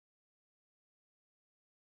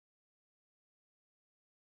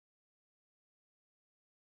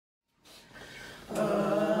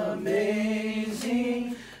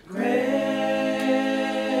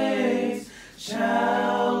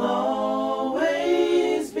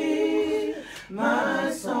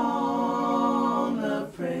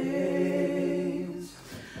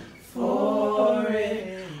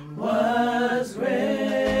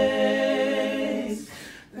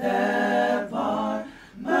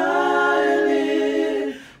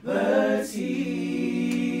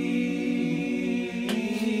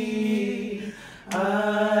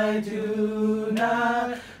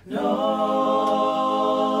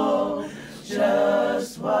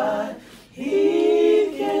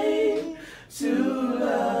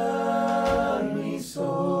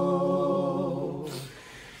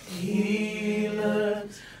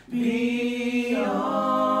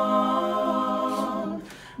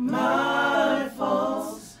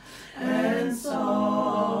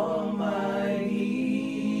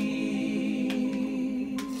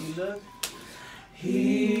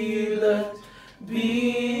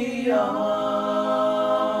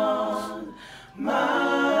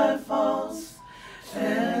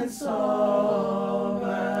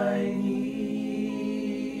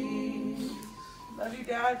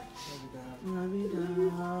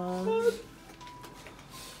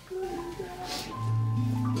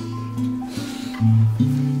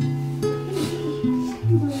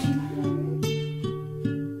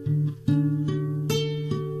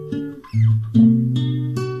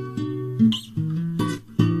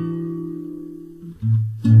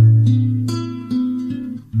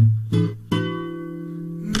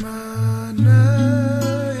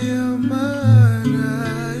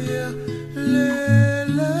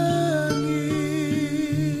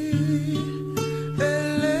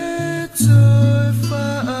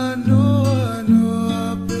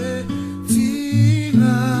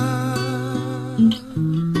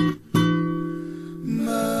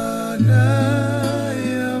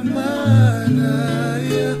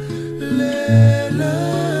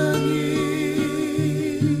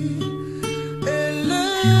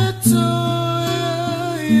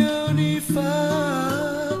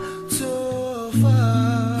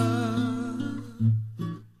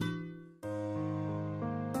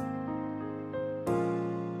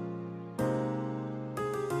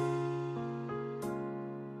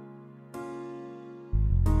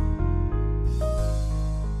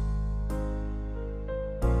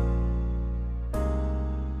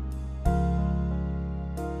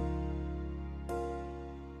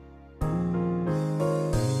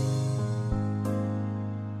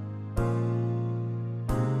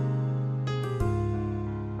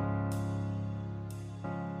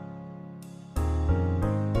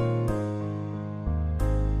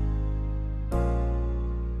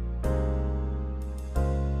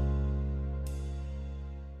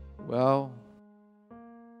Well,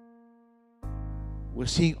 we're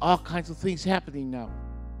seeing all kinds of things happening now.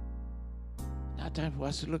 Not time for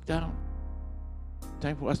us to look down.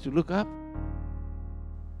 Time for us to look up.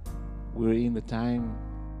 We're in the time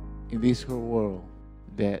in this whole world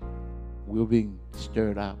that we're being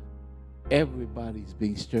stirred up. Everybody's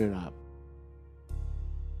being stirred up.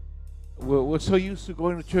 We're so used to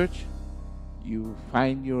going to church. You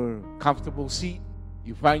find your comfortable seat.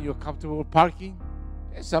 You find your comfortable parking.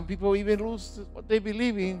 And some people even lose what they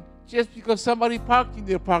believe in just because somebody parked in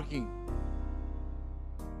their parking.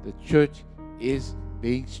 The church is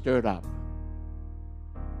being stirred up.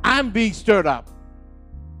 I'm being stirred up.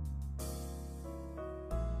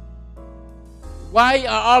 Why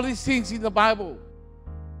are all these things in the Bible?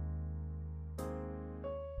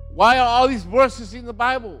 Why are all these verses in the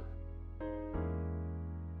Bible?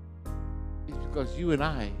 It's because you and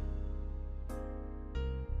I,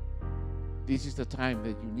 this is the time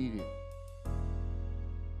that you need it.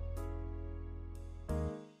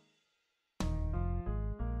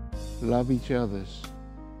 Love each other.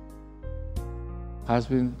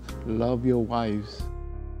 Husbands, love your wives.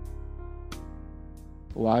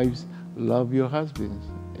 Wives, love your husbands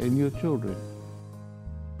and your children.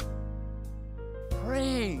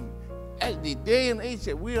 Praying. At the day and age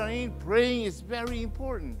that we are in, praying is very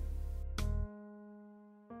important.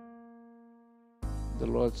 The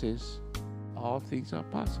Lord says, all things are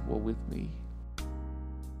possible with me.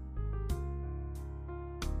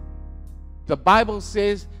 The Bible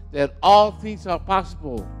says that all things are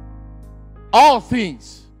possible. All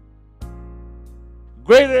things.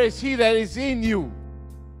 Greater is He that is in you.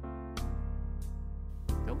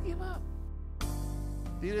 Don't give up.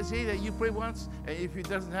 Did I say that you pray once, and if it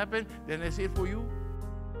doesn't happen, then I say it for you?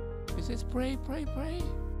 It says pray, pray, pray.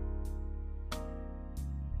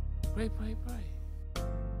 Pray, pray, pray.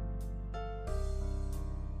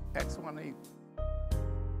 Acts 1:8.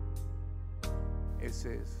 It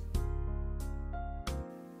says,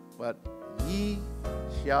 but ye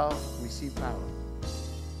shall receive power.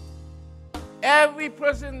 Every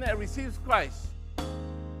person that receives Christ,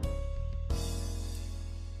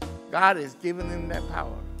 God has given them that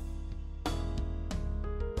power.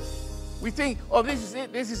 We think, oh, this is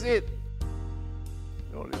it, this is it.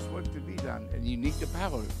 No, there's work to be done, and you need the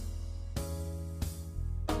power.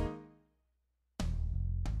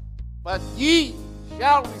 But ye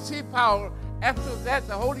shall receive power. After that,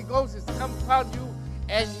 the Holy Ghost is come upon you,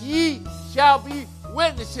 and ye shall be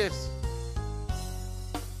witnesses.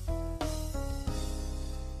 But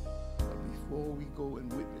before we go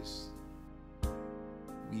and witness,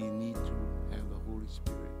 we need to have the Holy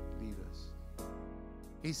Spirit lead us.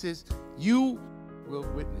 He says, you will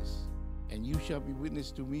witness, and you shall be witness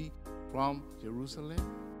to me from Jerusalem,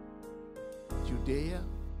 Judea,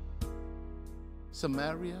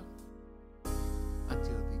 Samaria,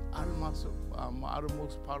 until the uttermost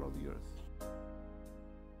part of the earth.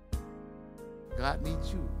 God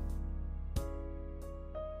needs you.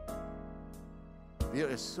 There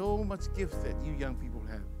is so much gift that you young people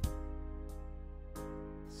have.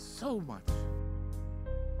 So much.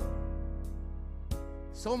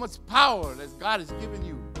 So much power that God has given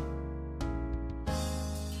you.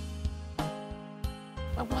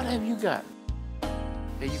 Now, what have you got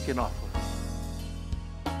that you can offer?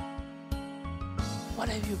 What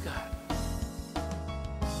have you got?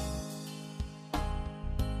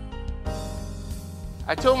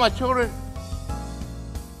 I told my children,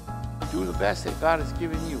 do the best that God has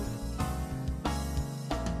given you.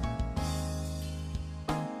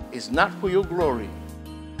 It's not for your glory.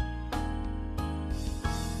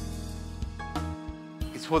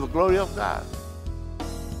 It's for the glory of God.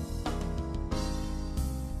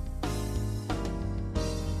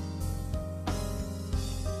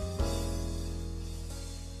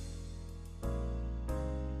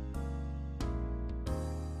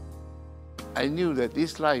 I knew that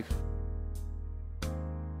this life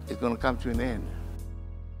is going to come to an end.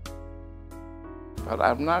 But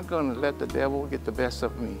I'm not going to let the devil get the best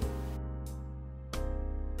of me.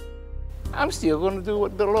 I'm still going to do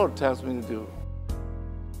what the Lord tells me to do.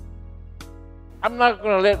 I'm not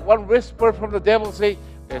going to let one whisper from the devil say,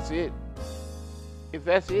 that's it. If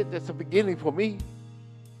that's it, that's the beginning for me.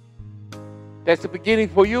 That's the beginning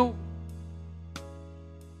for you.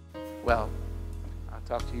 Well, I'll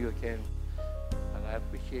talk to you again. But I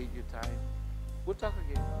appreciate your time. We'll talk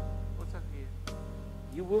again. We'll talk again.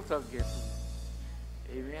 You will talk again.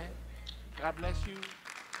 Amen. God bless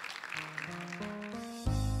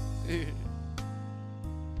you.